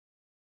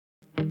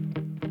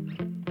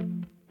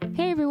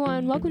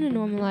everyone, welcome to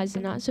Normalized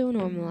and Not So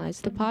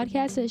Normalized, the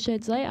podcast that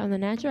sheds light on the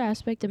natural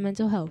aspect of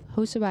mental health,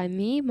 hosted by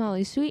me,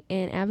 Molly Sweet,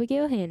 and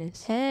Abigail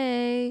Hannes.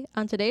 Hey!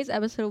 On today's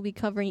episode, we'll be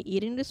covering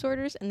eating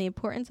disorders and the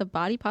importance of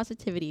body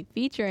positivity,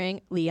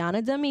 featuring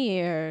Liana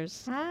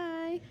Demirs.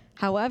 Hi!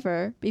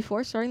 However,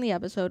 before starting the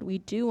episode, we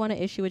do want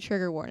to issue a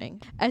trigger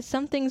warning, as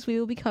some things we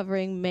will be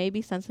covering may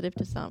be sensitive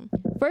to some.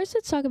 First,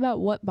 let's talk about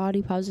what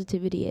body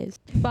positivity is.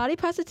 Body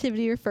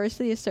positivity refers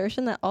to the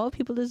assertion that all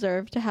people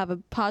deserve to have a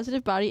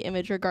positive body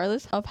image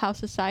regardless of how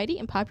society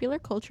and popular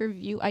culture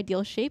view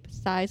ideal shape,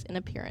 size, and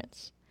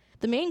appearance.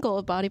 The main goal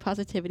of body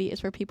positivity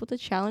is for people to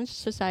challenge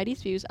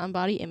society's views on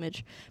body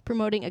image,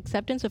 promoting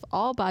acceptance of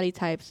all body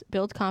types,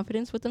 build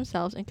confidence with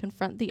themselves, and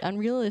confront the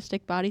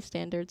unrealistic body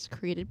standards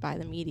created by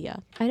the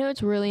media. I know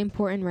it's really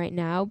important right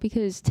now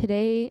because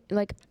today,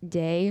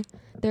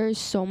 there's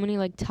so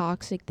many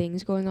toxic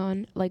things going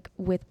on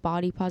with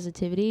body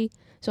positivity.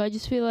 So I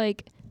just feel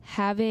like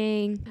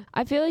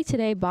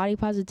today body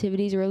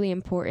positivity is really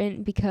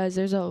important because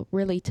there's a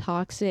really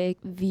toxic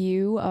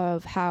view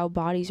of how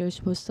bodies are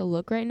supposed to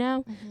look right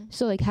now.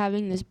 So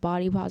having this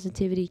body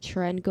positivity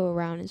trend go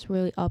around is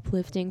really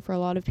uplifting for a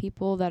lot of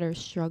people that are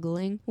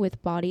struggling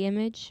with body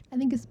image. I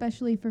think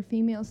especially for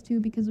females too,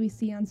 because we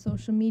see on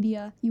social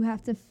media you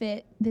have to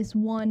fit this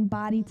one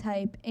body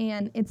type,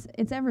 and it's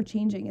ever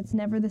changing. It's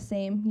never the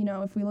same. You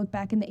know, if we look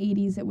back in the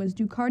 80s, it was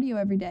do cardio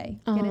every day,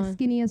 get as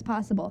skinny as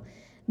possible.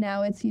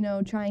 Now it's,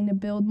 trying to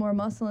build more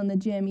muscle in the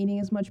gym, eating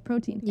as much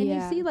protein. And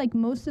you see,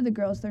 most of the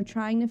girls, they're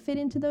trying to fit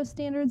into those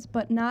standards,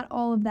 but not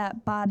all of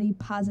that body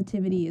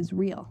positivity is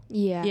real.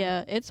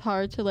 Yeah, it's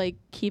hard to,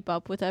 keep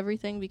up with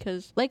everything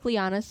because, like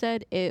Liana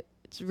said,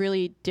 it's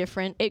really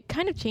different. It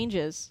kind of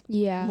changes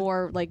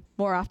more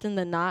often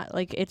than not.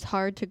 It's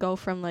hard to go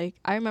from, I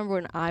remember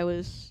when I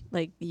was,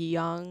 not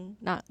young,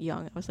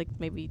 I was,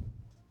 maybe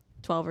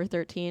 12 or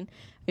 13.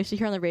 I used to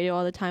hear on the radio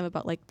all the time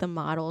about the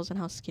models and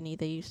how skinny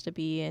they used to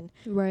be, and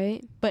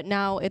but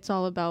now it's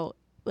all about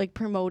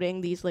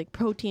promoting these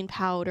protein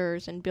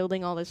powders and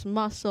building all this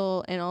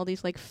muscle and all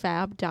these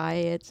fab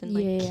diets and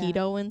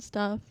keto and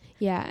stuff.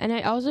 Yeah, and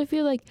I also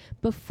feel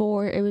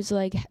before it was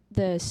the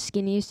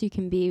skinniest you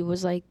can be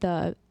was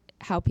the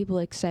how people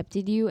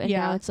accepted you, and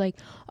now it's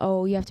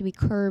oh, you have to be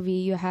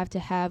curvy, you have to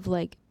have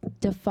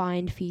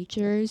defined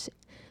features.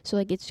 So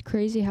it's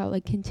crazy how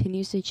it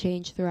continues to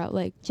change throughout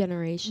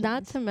generations.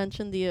 Not to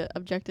mention the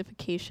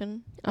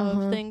objectification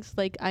of things.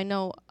 I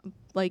know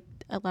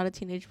a lot of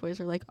teenage boys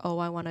are oh,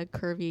 I want a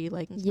curvy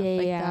and stuff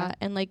that.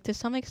 And to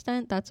some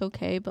extent that's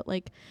okay, but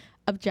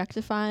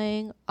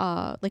objectifying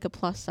a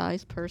plus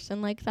size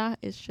person like that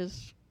is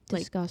just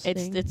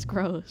disgusting. It's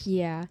gross.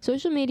 Yeah.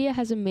 Social media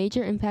has a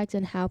major impact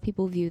on how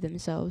people view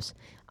themselves.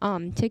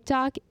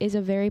 TikTok is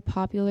a very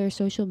popular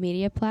social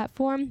media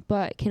platform,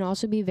 but can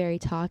also be very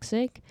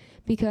toxic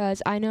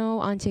because I know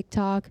on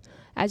TikTok,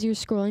 as you're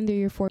scrolling through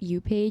your For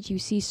You page, you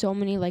see so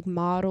many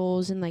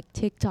models and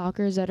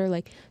TikTokers that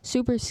are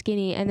super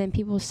skinny, and then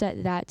people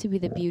set that to be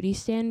the beauty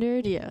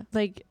standard. Yeah.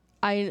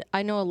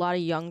 I know a lot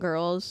of young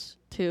girls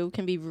too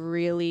can be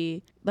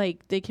really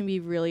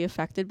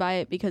affected by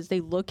it because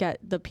they look at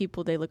the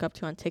people they look up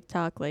to on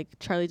TikTok, like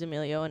Charli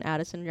D'Amelio and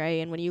Addison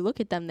Rae, and when you look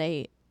at them,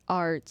 they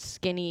are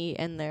skinny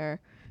and they're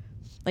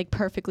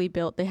perfectly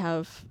built. They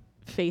have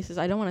faces.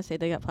 I don't want to say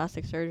they got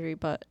plastic surgery,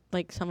 but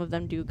some of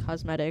them do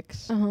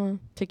cosmetics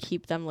to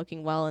keep them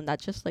looking well, and that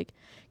just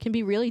can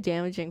be really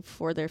damaging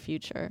for their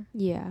future.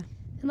 Yeah.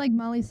 And like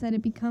Molly said,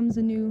 it becomes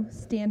a new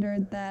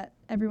standard that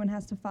everyone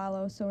has to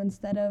follow. So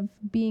instead of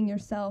being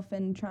yourself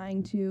and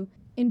trying to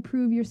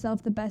improve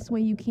yourself the best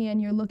way you can,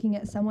 you're looking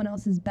at someone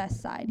else's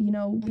best side,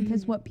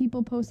 because what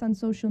people post on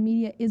social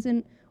media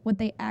isn't what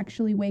they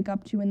actually wake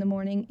up to in the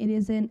morning. It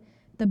isn't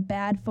the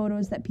bad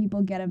photos that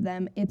people get of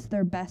them. It's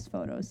their best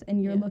photos.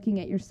 And you're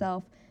looking at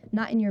yourself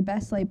not in your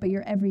best life, but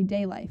your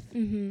everyday life.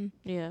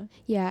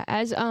 Yeah,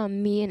 as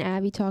me and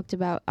Abby talked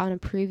about on a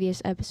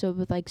previous episode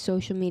with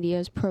social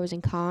media's pros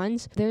and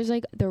cons, there's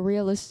the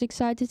realistic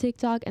side to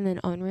TikTok and then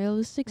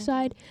unrealistic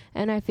side,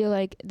 and I feel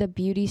the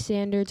beauty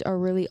standards are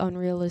really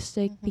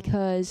unrealistic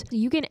because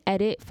you can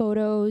edit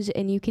photos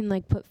and you can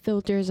put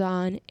filters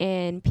on,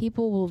 and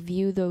people will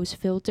view those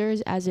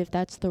filters as if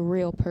that's the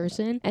real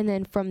person, and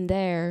then from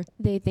there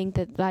they think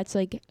that that's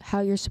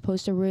how you're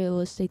supposed to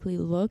realistically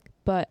look.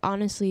 But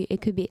honestly, it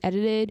could be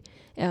edited,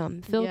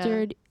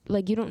 filtered.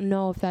 You don't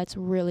know if that's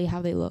really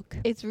how they look.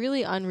 It's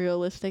really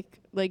unrealistic.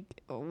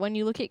 When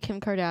you look at Kim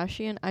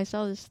Kardashian, I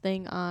saw this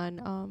thing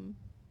on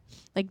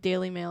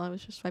Daily Mail. I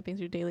was just swiping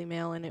through Daily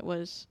Mail, and it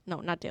was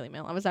not Daily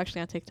Mail. I was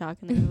actually on TikTok,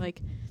 and they were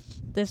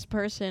this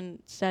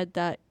person said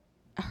that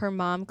her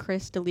mom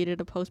Chris deleted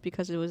a post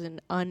because it was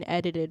an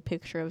unedited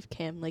picture of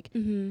Kim.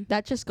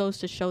 That just goes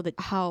to show that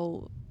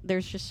how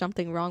there's just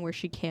something wrong where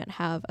she can't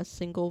have a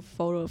single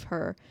photo of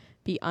her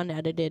be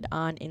unedited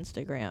on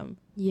Instagram.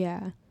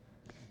 Yeah.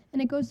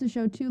 And it goes to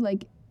show too,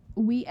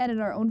 we edit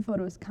our own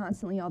photos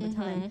constantly all the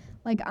time.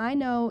 I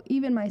know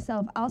even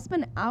myself, I'll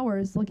spend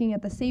hours looking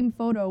at the same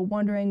photo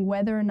wondering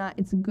whether or not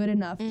it's good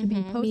enough to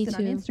be posted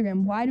on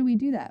Instagram. Why do we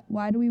do that?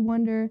 Why do we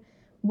wonder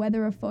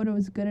whether a photo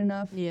is good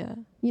enough. Yeah.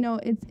 You know,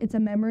 it's a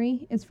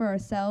memory. It's for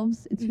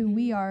ourselves. It's who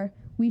we are.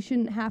 We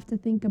shouldn't have to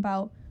think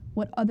about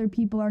what other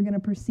people are going to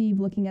perceive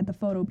looking at the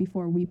photo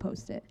before we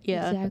post it.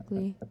 Yeah.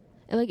 Exactly.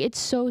 And, like, it's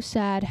so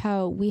sad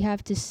how we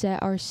have to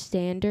set our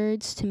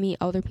standards to meet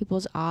other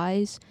people's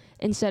eyes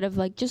instead of,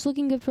 like, just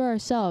looking good for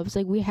ourselves.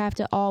 Like, we have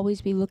to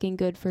always be looking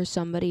good for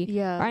somebody.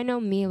 Yeah. I know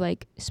me,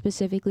 like,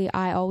 specifically,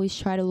 I always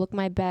try to look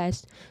my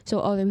best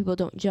so other people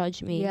don't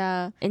judge me.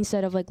 Yeah.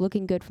 Instead of, like,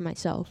 looking good for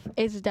myself.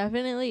 It's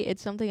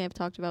something I've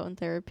talked about in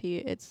therapy.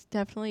 It's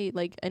definitely,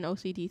 like, an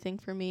OCD thing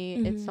for me.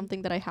 It's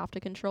something that I have to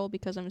control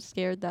because I'm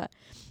scared that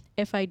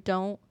if I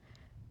don't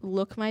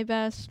look my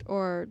best,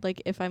 or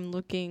like if I'm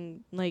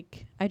looking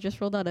like I just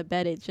rolled out of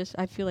bed,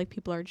 I feel like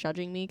people are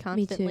judging me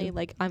constantly. Me too.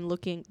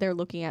 Like they're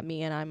looking at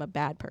me and I'm a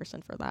bad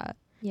person for that.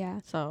 Yeah.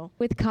 So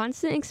with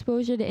constant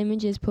exposure to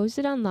images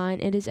posted online,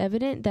 it is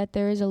evident that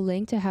there is a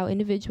link to how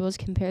individuals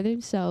compare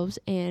themselves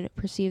and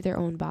perceive their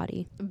own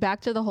body.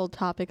 back to the whole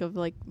topic of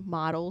like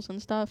models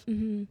and stuff.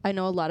 I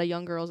know a lot of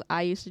young girls,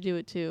 I used to do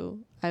it too.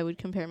 I would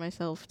compare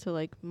myself to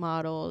like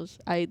models.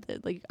 I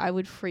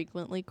would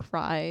frequently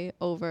cry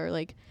over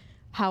like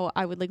how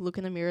I would like look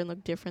in the mirror and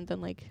look different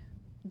than like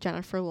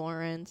Jennifer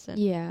Lawrence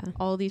and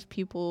all these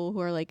people who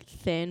are like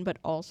thin but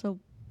also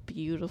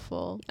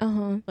beautiful.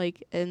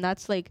 Like, and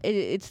that's like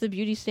it's the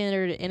beauty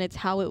standard, and it's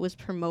how it was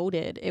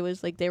promoted. It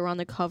was like they were on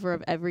the cover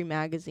of every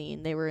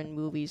magazine, they were in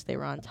movies, they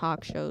were on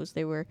talk shows,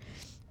 they were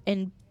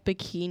in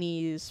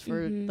bikinis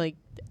for like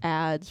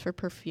ads for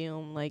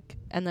perfume, like,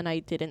 and then I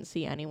didn't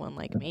see anyone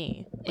like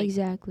me. Like,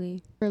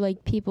 exactly. For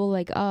like people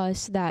like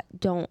us that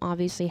don't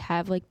obviously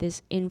have like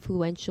this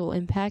influential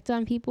impact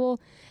on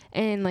people,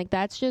 and like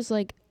that's just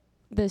like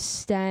the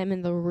stem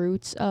and the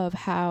roots of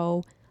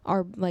how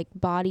our like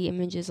body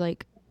image is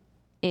like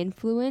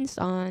influenced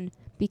on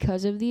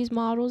because of these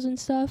models and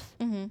stuff.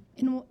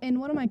 In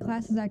one of my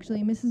classes,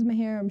 actually, Mrs.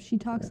 Maharam, she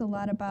talks a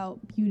lot about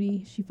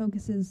beauty. She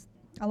focuses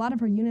a lot of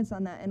her units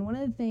on that. And one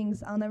of the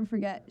things I'll never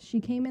forget, she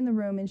came in the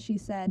room and she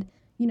said,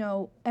 you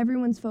know,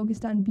 everyone's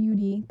focused on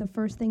beauty, the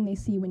first thing they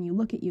see when you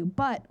look at you.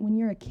 But when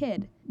you're a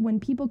kid, when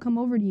people come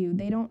over to you,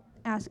 they don't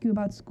ask you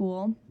about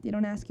school. They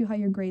don't ask you how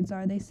your grades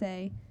are. They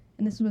say,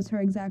 and this was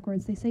her exact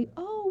words, they say,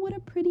 oh, what a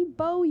pretty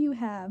bow you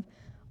have.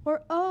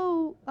 Or,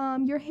 oh,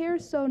 your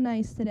hair's so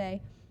nice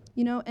today.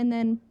 You know, and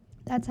then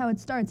that's how it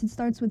starts. It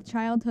starts with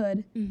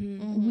childhood.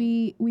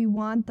 We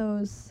want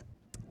those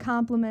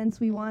compliments.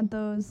 We want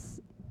those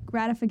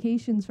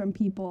gratifications from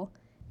people,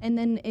 and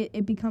then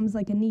it becomes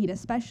like a need,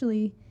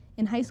 especially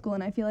in high school.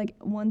 And I feel like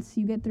once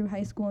you get through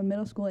high school and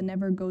middle school, it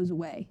never goes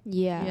away.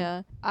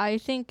 Yeah, I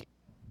think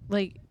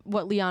like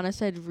what Liana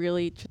said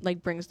really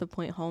like brings the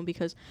point home,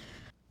 because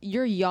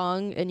you're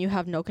young and you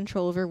have no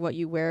control over what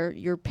you wear.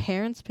 Your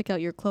parents pick out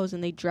your clothes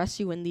and they dress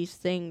you in these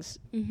things,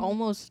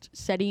 almost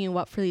setting you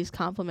up for these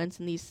compliments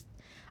and these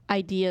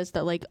ideas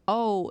that like,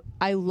 oh,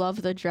 I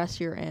love the dress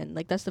you're in.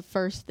 Like that's the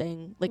first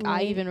thing. Like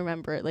I even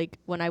remember it, like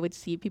when I would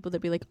see people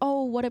that be like,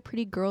 oh, what a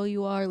pretty girl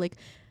you are, like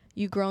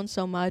you've grown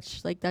so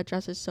much, like that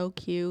dress is so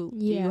cute.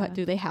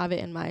 Do they have it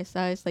in my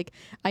size? Like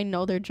I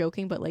know they're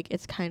joking, but like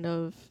it's kind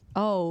of,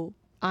 oh,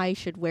 I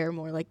should wear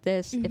more like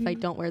this. If I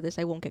don't wear this,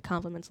 I won't get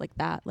compliments like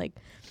that. Like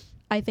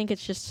I think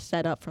it's just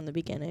set up from the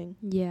beginning.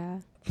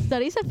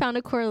 Studies have found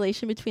a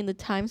correlation between the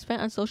time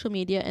spent on social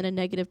media and a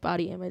negative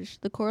body image.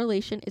 The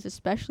correlation is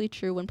especially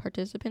true when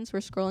participants were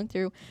scrolling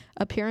through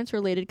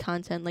appearance-related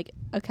content, like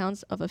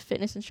accounts of a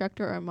fitness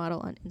instructor or a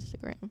model on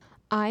Instagram.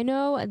 I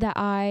know that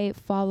I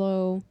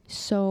follow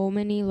so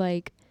many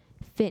like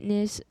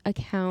fitness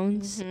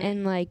accounts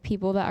and like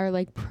people that are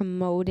like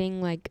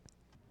promoting like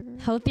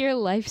healthier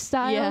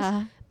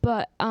lifestyles.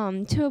 But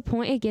to a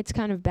point it gets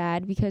kind of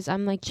bad, because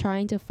I'm like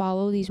trying to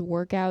follow these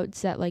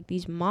workouts that like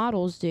these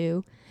models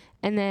do,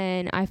 and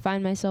then I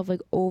find myself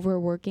like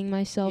overworking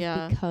myself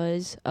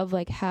because of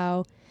like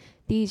how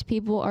these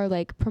people are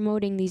like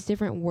promoting these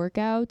different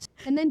workouts.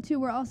 And then too,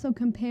 we're also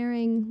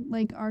comparing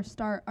like our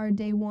start, our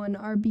day one,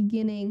 our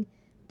beginning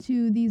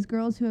to these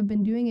girls who have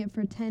been doing it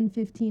for 10,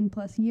 15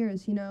 plus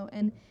years, you know,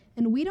 and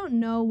we don't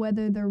know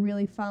whether they're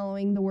really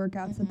following the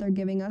workouts that they're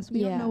giving us.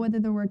 We don't know whether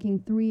they're working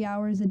 3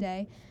 hours a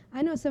day.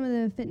 I know some of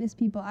the fitness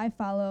people I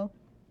follow,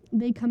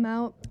 they come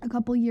out a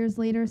couple years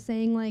later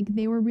saying like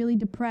they were really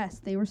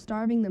depressed, they were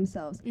starving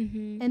themselves.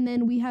 And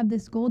then we have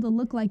this goal to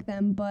look like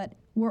them, but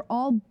we're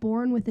all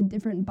born with a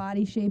different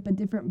body shape, a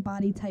different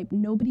body type.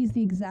 Nobody's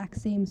the exact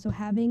same. So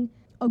having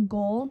a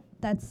goal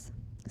that's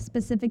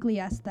specifically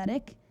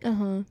aesthetic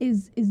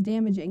is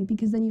damaging,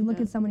 because then you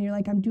look at someone, you're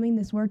like, I'm doing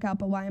this workout,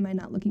 but why am I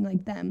not looking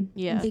like them?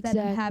 Instead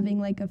of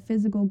having like a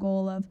physical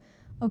goal of,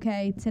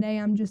 okay, today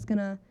I'm just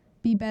gonna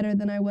be better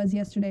than I was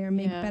yesterday, or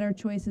make better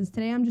choices.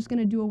 Today I'm just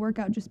gonna do a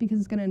workout just because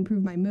it's gonna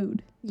improve my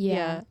mood.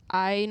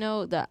 I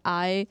know that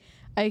I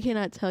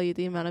cannot tell you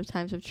the amount of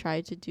times I've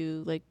tried to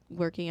do like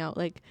working out.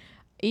 Like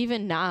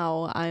even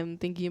now I'm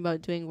thinking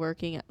about doing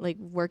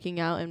working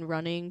out and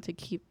running to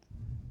keep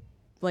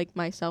like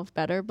myself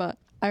better. But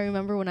I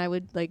remember when I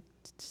would like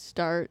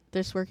start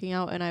this working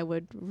out, and I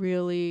would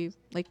really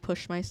like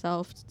push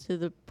myself to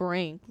the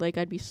brink. Like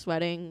I'd be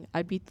sweating.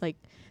 I'd be like,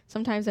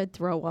 sometimes I'd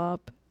throw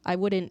up. I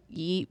wouldn't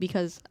eat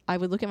because I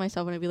would look at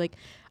myself and I'd be like,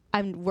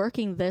 I'm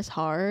working this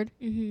hard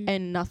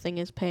and nothing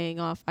is paying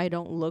off. I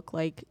don't look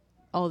like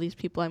all these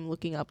people I'm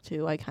looking up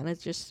to. I kind of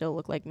just still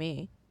look like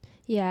me.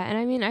 Yeah, and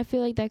I mean, I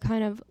feel like that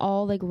kind of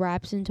all like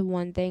wraps into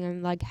one thing,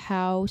 and like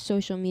how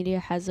social media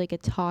has like a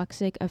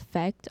toxic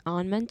effect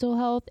on mental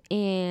health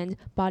and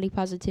body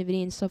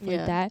positivity and stuff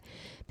like that,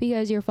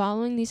 because you're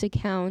following these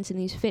accounts and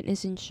these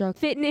fitness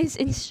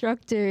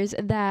instructors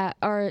that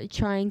are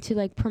trying to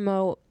like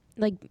promote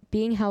like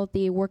being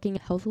healthy, working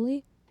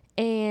healthily.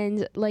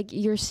 And like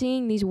you're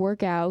seeing these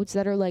workouts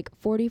that are like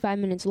 45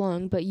 minutes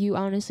long, but you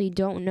honestly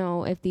don't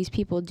know if these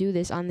people do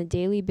this on the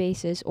daily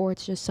basis or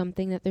it's just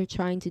something that they're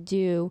trying to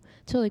do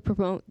to like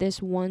promote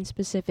this one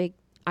specific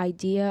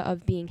idea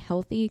of being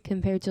healthy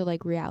compared to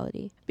like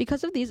reality.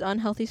 Because of these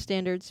unhealthy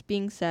standards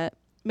being set,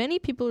 many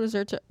people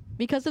resort to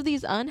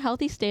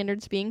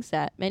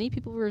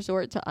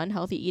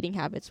unhealthy eating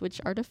habits,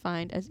 which are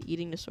defined as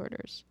eating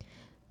disorders.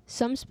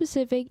 Some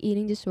specific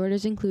eating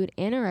disorders include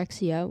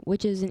anorexia,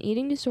 which is an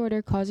eating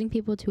disorder causing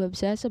people to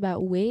obsess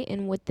about weight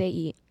and what they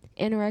eat.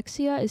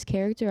 Anorexia is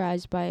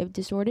characterized by a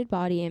disordered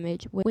body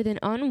image with an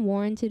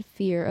unwarranted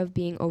fear of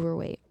being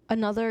overweight.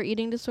 Another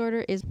eating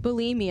disorder is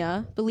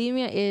bulimia.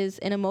 Bulimia is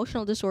an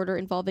emotional disorder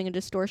involving a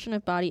distortion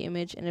of body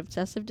image and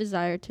obsessive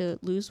desire to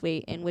lose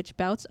weight, in which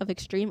bouts of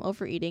extreme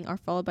overeating are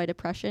followed by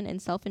depression and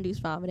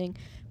self-induced vomiting,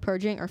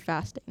 purging, or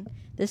fasting.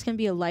 This can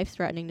be a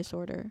life-threatening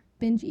disorder.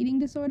 Binge eating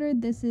disorder,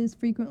 this is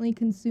frequently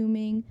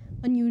consuming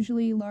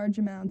unusually large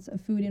amounts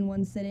of food in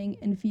one sitting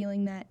and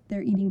feeling that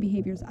their eating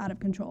behavior is out of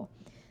control.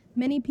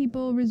 Many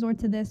people resort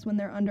to this when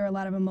they're under a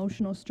lot of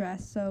emotional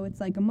stress. So it's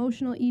like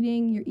emotional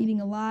eating, you're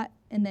eating a lot,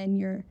 and then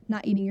you're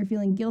not eating, you're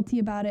feeling guilty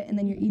about it, and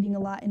then you're eating a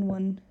lot in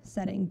one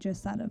setting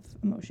just out of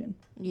emotion.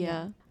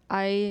 Yeah.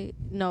 I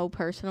know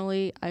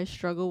personally I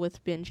struggle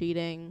with binge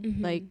eating.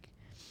 Like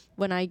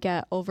when I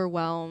get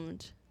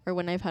overwhelmed or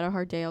when I've had a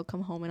hard day, I'll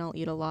come home and I'll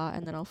eat a lot,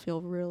 and then I'll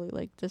feel really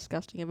like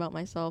disgusting about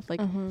myself.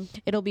 Like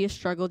it'll be a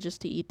struggle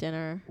just to eat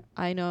dinner.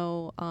 I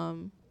know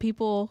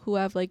people who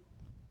have like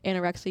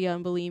anorexia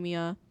and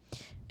bulimia,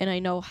 and I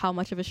know how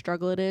much of a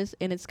struggle it is,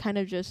 and it's kind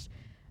of just,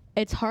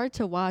 it's hard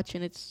to watch,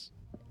 and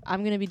I'm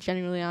going to be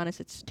genuinely honest,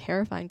 it's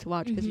terrifying to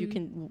watch because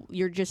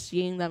you're just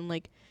seeing them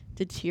like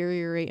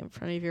deteriorate in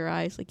front of your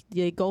eyes. Like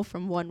they go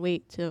from one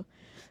weight to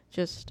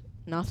just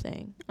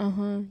nothing.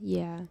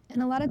 Yeah.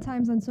 And a lot of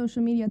times on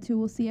social media too,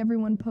 we'll see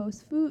everyone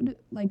post food,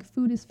 like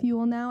food is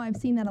fuel now. I've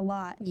seen that a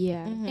lot.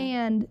 Yeah.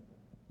 And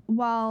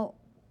while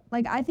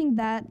like I think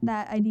that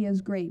idea is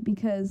great,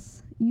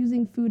 because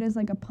using food as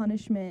like a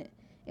punishment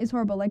is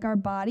horrible. Like our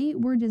body,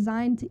 we're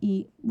designed to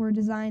eat. We're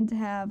designed to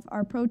have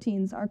our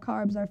proteins, our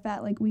carbs, our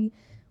fat. Like we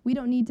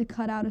don't need to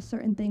cut out a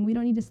certain thing. We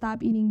don't need to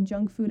stop eating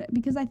junk food,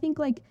 because I think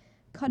like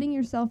cutting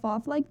yourself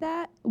off like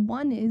that,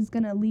 one, is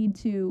going to lead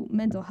to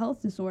mental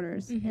health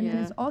disorders, and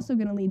it's also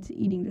going to lead to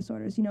eating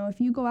disorders. You know, if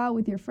you go out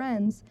with your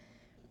friends,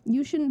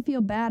 you shouldn't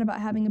feel bad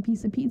about having a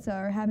piece of pizza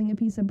or having a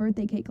piece of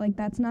birthday cake. Like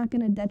that's not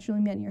going to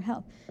detriment your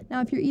health.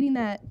 Now, if you're eating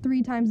that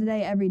 3 times a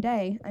day, every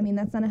day, I mean,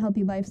 that's not a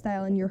healthy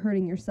lifestyle and you're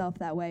hurting yourself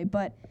that way.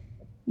 But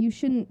you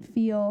shouldn't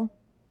feel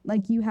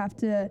like you have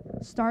to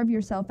starve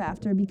yourself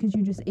after because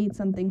you just ate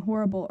something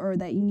horrible, or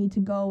that you need to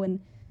go and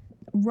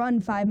run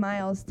 5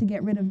 miles to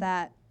get rid of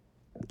that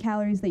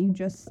calories that you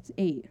just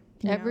ate.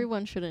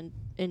 Everyone should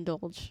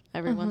indulge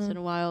every once in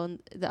a while, and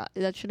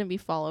that shouldn't be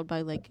followed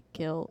by like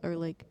guilt or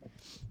like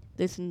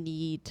this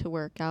need to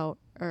work out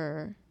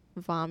or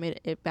vomit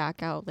it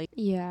back out. Like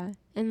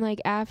and like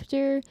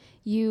after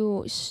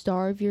you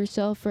starve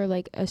yourself for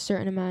like a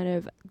certain amount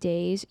of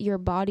days, your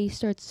body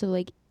starts to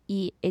like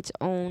eat its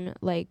own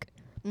like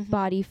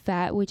body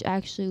fat, which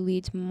actually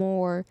leads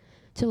more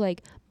to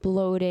like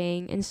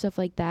bloating and stuff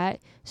like that.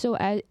 So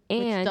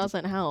which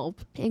doesn't help.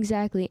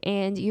 Exactly.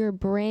 And your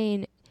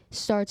brain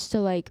starts to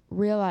like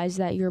realize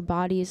that your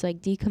body is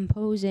like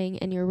decomposing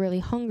and you're really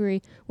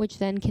hungry, which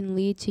then can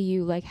lead to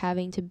you like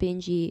having to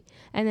binge eat,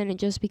 and then it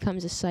just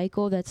becomes a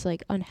cycle that's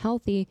like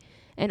unhealthy.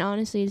 And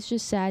honestly, it's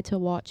just sad to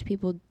watch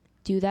people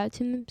do that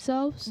to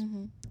themselves.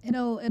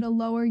 It'll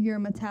lower your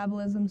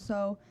metabolism.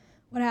 So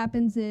what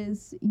happens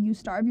is you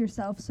starve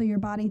yourself, so your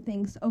body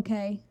thinks,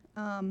 okay,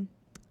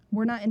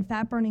 we're not in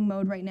fat burning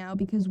mode right now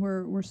because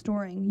we're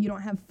storing. You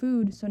don't have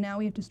food, so now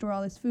we have to store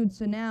all this food.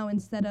 So now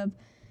instead of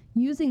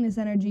using this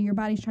energy, your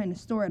body's trying to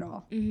store it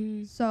all.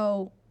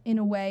 So in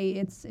a way,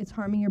 it's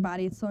harming your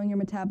body. It's slowing your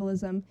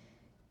metabolism.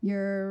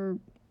 Your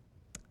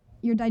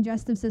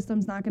digestive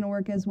system's not going to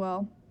work as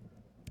well.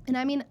 And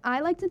I mean,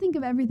 I like to think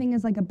of everything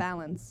as like a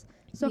balance.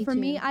 So for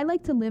me, I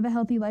like to live a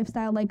healthy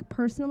lifestyle. Like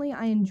personally,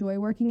 I enjoy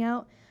working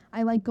out.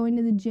 I like going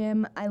to the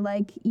gym. I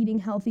like eating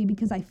healthy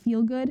because I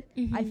feel good.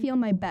 I feel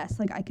my best.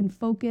 Like I can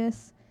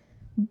focus.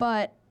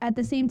 But at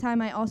the same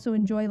time, I also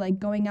enjoy like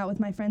going out with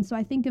my friends. So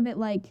I think of it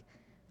like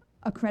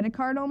a credit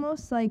card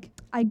almost. Like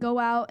I go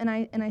out and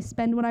I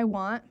spend what I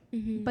want,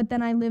 but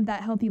then I live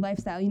that healthy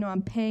lifestyle. You know,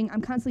 I'm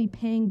constantly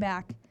paying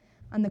back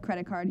the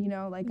credit card, you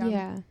know, like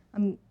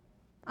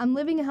I'm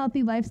living a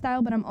healthy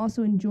lifestyle, but I'm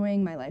also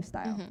enjoying my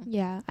lifestyle.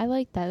 Yeah, I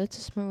like that. That's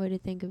a smart way to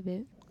think of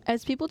it.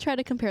 As people try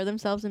to compare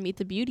themselves and meet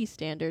the beauty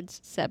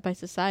standards set by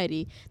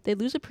society, they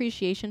lose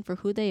appreciation for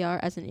who they are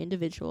as an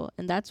individual.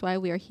 And that's why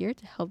we are here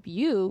to help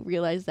you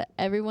realize that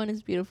everyone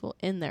is beautiful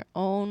in their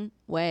own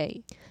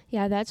way.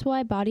 Yeah, that's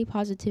why body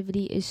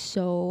positivity is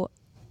so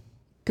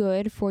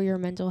good for your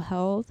mental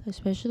health,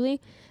 especially.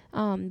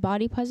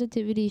 Body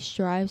positivity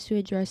strives to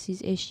address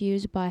these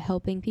issues by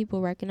helping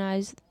people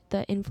recognize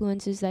the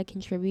influences that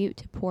contribute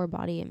to poor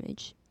body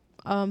image.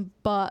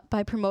 But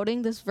by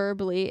promoting this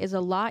verbally is a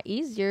lot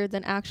easier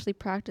than actually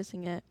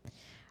practicing it.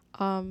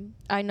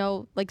 I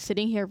know, like,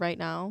 sitting here right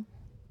now,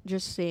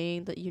 just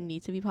saying that you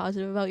need to be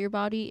positive about your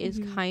body is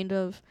kind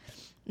of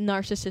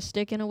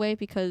narcissistic in a way,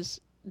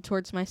 because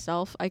towards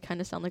myself, I kind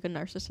of sound like a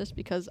narcissist,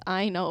 because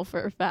I know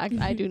for a fact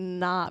I do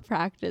not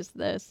practice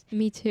this.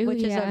 Me too,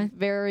 which is a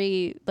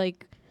very,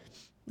 like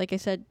I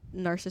said,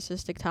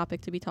 narcissistic topic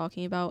to be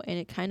talking about, and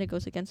it kind of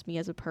goes against me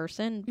as a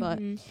person, but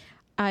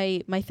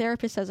my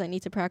therapist says I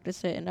need to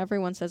practice it, and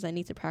everyone says I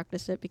need to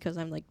practice it because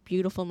I'm, like,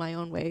 beautiful in my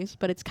own ways,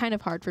 but it's kind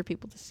of hard for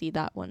people to see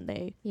that when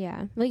they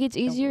like, it's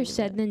easier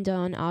said than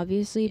done,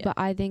 obviously, but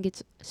I think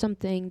it's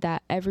something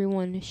that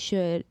everyone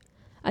should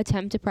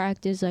attempt to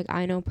practice. Like,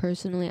 I know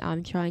personally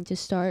I'm trying to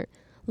start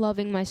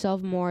loving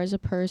myself more as a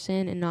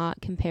person and not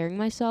comparing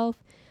myself,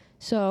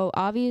 so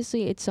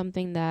obviously it's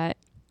something that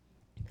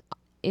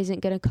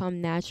isn't going to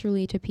come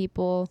naturally to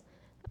people,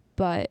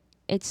 but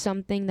it's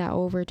something that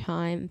over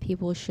time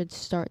people should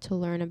start to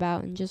learn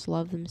about and just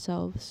love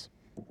themselves.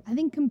 I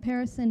think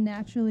comparison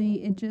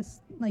naturally, it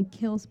just, like,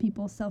 kills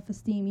people's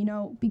self-esteem, you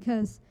know,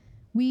 because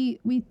we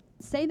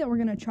say that we're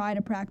going to try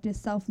to practice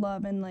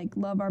self-love and, like,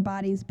 love our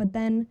bodies, but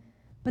then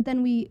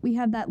we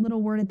have that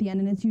little word at the end,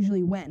 and it's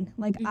usually when.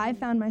 Like, I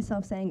found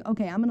myself saying,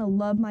 okay, I'm going to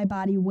love my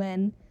body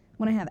when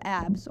I have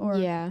abs, or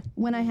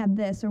when I have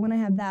this, or when I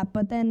have that,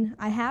 but then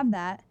I have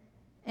that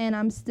and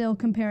I'm still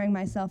comparing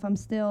myself.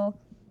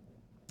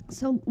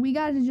 So we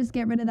got to just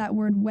get rid of that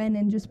word when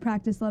and just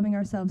practice loving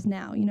ourselves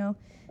now, you know,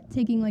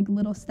 taking, like,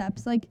 little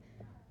steps. Like,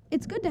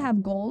 it's good to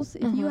have goals.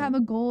 If you have a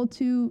goal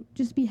to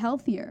just be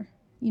healthier,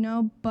 you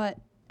know, but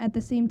at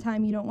the same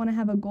time, you don't want to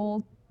have a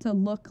goal to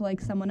look like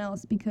someone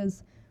else,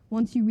 because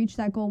once you reach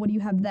that goal, what do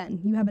you have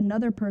then? You have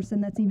another person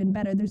that's even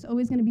better. There's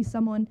always going to be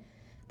someone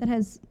that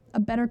has a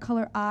better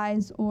color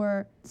eyes,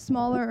 or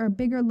smaller or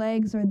bigger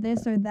legs, or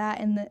this or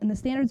that, and the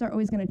standards are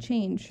always going to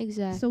change.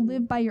 Exactly. So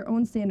live by your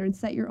own standards,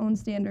 set your own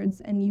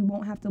standards, and you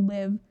won't have to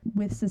live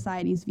with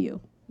society's view.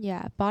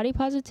 Yeah, body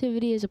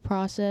positivity is a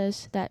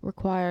process that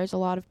requires a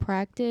lot of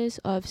practice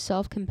of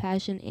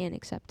self-compassion and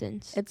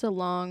acceptance. It's a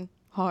long,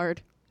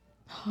 hard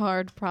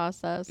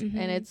process,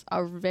 and it's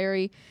a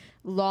very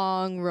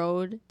long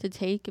road to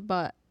take,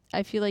 but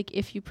I feel like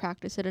if you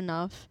practice it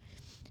enough,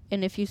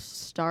 and if you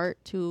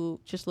start to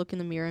just look in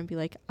the mirror and be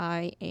like,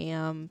 I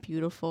am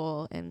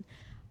beautiful, and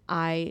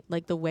I,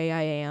 like, the way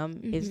I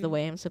am is the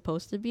way I'm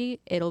supposed to be,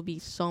 it'll be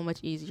so much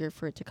easier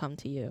for it to come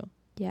to you.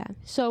 Yeah.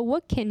 So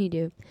what can you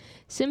do?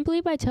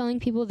 Simply by telling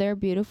people they're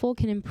beautiful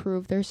can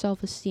improve their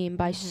self-esteem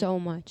by so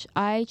much.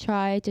 I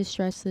try to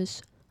stress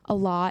this a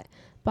lot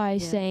by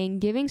saying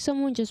giving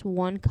someone just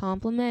one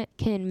compliment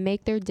can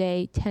make their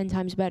day 10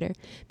 times better,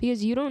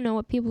 because you don't know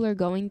what people are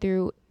going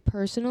through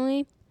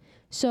personally.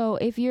 So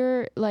if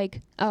you're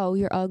like, oh,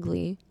 you're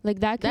ugly, like,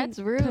 that's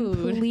rude.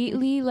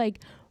 Completely, like,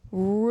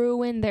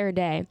 ruin their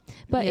day.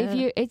 But if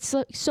you, it's,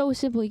 like, so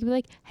simple. You can be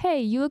like,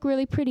 hey, you look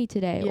really pretty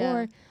today,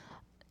 or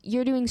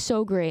you're doing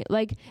so great.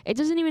 Like, it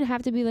doesn't even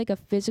have to be, like, a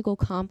physical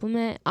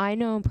compliment. I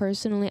know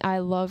personally I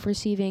love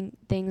receiving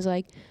things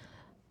like,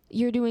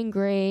 you're doing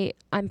great,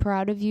 I'm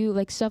proud of you,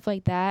 like, stuff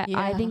like that.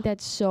 I think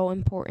that's so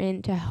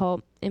important to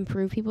help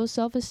improve people's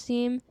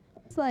self-esteem.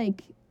 It's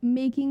like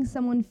making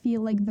someone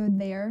feel like they're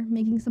there,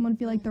 making someone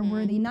feel like they're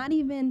worthy, not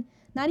even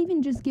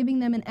just giving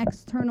them an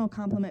external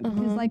compliment,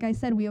 because like I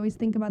said, we always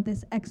think about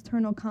this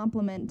external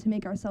compliment to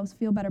make ourselves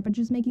feel better, but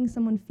just making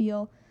someone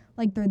feel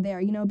like they're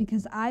there, you know,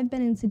 because I've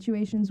been in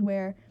situations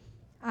where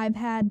I've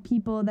had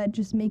people that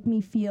just make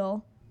me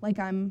feel like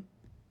I'm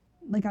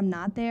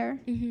not there,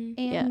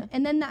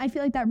 and then I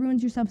feel like that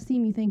ruins your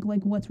self-esteem. You think,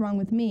 like, what's wrong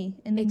with me?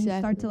 And then you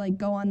start to, like,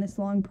 go on this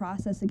long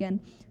process again.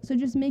 So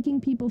just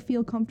making people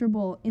feel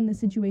comfortable in the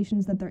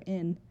situations that they're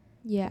in.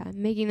 Yeah,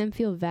 making them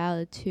feel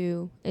valid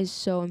too is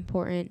so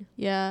important.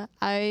 Yeah,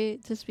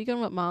 to speak on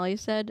what Molly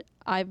said,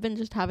 I've been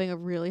just having a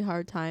really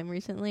hard time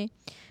recently.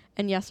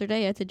 And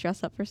yesterday I had to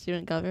dress up for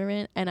student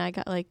government, and I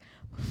got, like,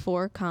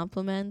 4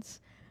 compliments.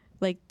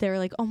 Like, they were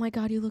like, oh my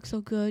God, you look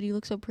so good, you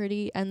look so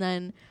pretty. And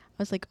then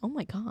I was like, oh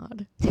my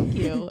God, thank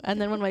you.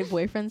 And then when my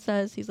boyfriend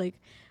says, he's like,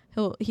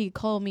 he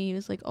called me, he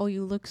was like, oh,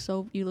 you look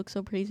so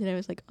pretty today. I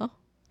was like, oh.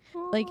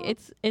 Aww. Like,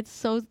 it's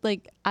so,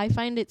 like, I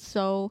find it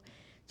so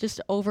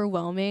just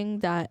overwhelming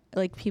that,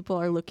 like, people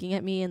are looking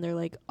at me and they're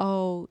like,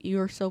 oh,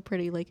 you're so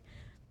pretty. Like,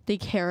 they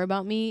care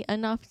about me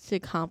enough to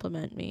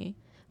compliment me.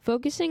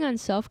 Focusing on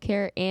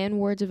self-care and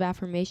words of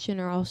affirmation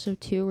are also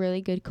 2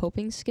 really good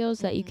coping skills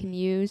that you can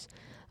use.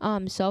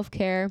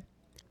 Self-care,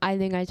 I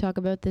think I talk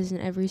about this in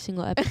every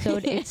single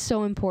episode. It's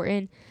so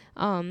important.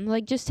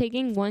 Like just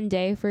taking one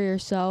day for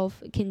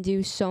yourself can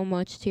do so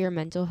much to your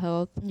mental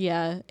health.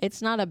 Yeah,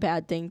 it's not a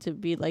bad thing to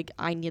be like,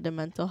 I need a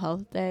mental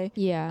health day.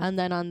 Yeah. And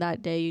then on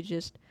that day, you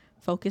just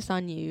focus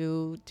on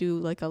you, do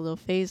like a little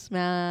face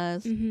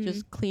mask,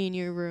 just clean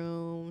your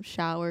room,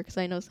 shower. Because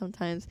I know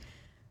sometimes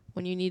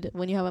when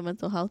you have a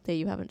mental health day,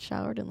 you haven't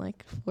showered in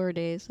like 4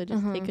 days. So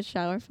just take a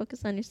shower,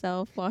 focus on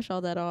yourself, wash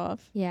all that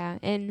off. Yeah.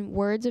 And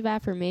words of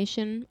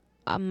affirmation,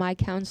 my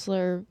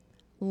counselor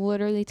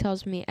literally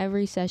tells me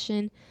every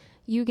session,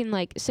 you can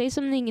like say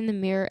something in the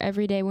mirror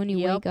every day when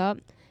you wake up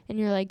and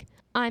you're like,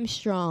 I'm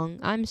strong,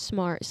 I'm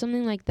smart,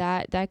 something like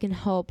that can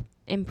help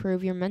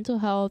improve your mental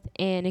health.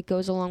 And it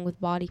goes along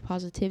with body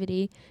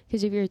positivity,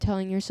 because if you're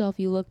telling yourself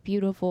you look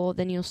beautiful,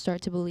 then you'll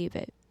start to believe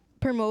it.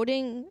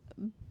 Promoting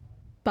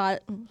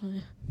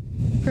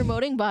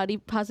body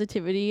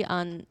positivity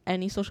on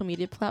any social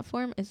media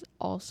platform is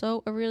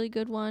also a really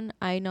good one.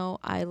 I know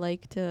I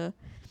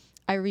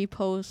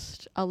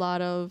repost a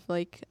lot of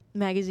like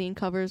magazine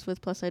covers with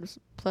plus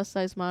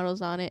size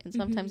models on it, and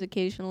sometimes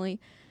occasionally,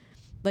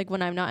 like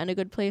when I'm not in a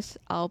good place,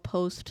 I'll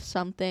post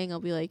something. I'll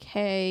be like,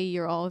 hey,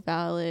 you're all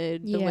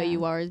valid, the way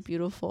you are is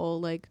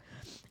beautiful. Like,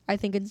 I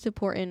think it's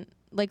important,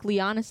 like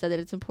Liana said, that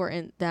it's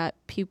important that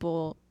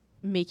people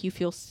make you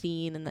feel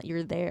seen and that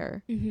you're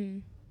there.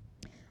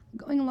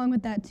 Going along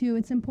with that too,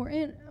 it's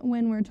important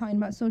when we're talking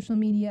about social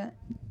media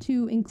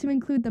to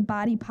include the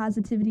body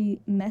positivity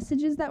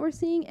messages that we're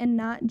seeing, and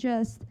not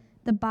just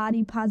the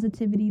body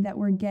positivity that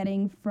we're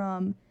getting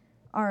from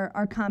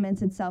our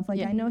comments itself.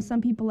 Like, I know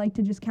some people like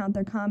to just count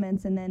their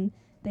comments and then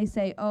they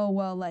say, oh,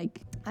 well,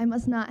 like, I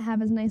must not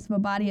have as nice of a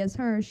body as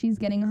her. She's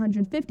getting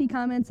 150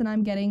 comments and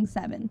I'm getting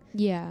 7.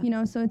 Yeah. You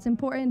know, so it's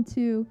important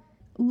to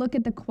look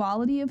at the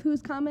quality of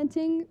who's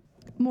commenting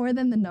more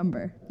than the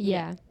number.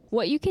 Yeah.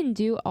 What you can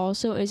do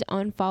also is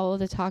unfollow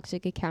the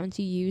toxic accounts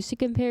you use to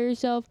compare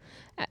yourself.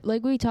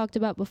 Like we talked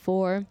about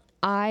before,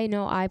 I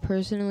know I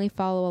personally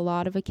follow a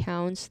lot of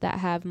accounts that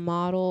have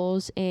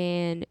models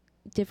and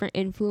different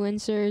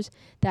influencers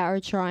that are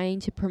trying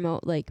to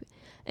promote like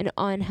an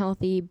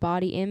unhealthy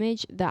body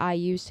image that I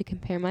use to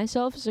compare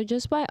myself. So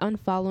just by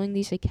unfollowing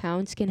these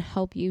accounts can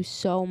help you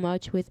so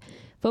much with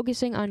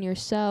focusing on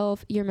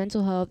yourself, your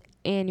mental health,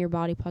 and your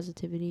body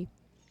positivity.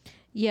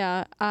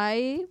 Yeah,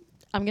 I'm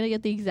going to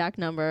get the exact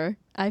number.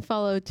 I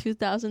follow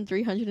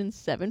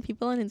 2,307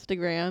 people on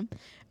Instagram,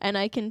 and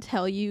I can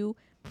tell you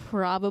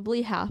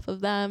probably half of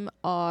them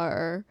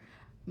are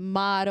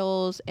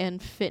models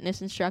and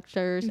fitness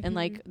instructors and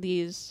like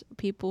these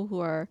people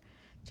who are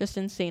just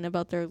insane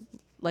about their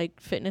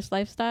like fitness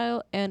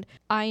lifestyle. And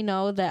I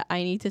know that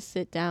I need to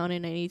sit down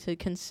and I need to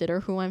consider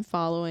who I'm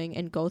following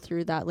and go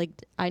through that. Like,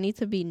 I need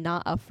to be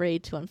not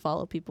afraid to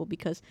unfollow people,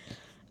 because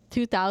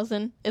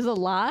 2,000 is a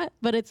lot,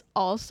 but it's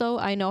also,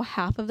 I know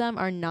half of them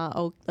are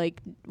not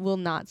will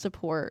not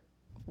support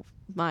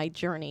my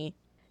journey.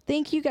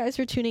 Thank you guys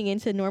for tuning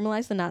in to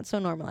Normalize the Not So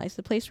Normalized,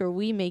 the place where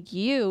we make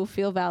you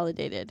feel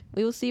validated.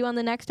 We will see you on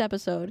the next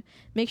episode.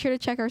 Make sure to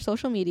check our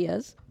social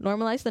medias,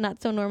 Normalize the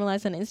Not So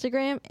Normalized on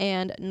Instagram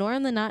and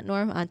Norm the Not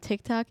Norm on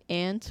TikTok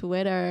and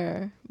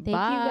Twitter. Thank you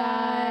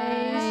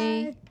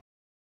guys. Bye.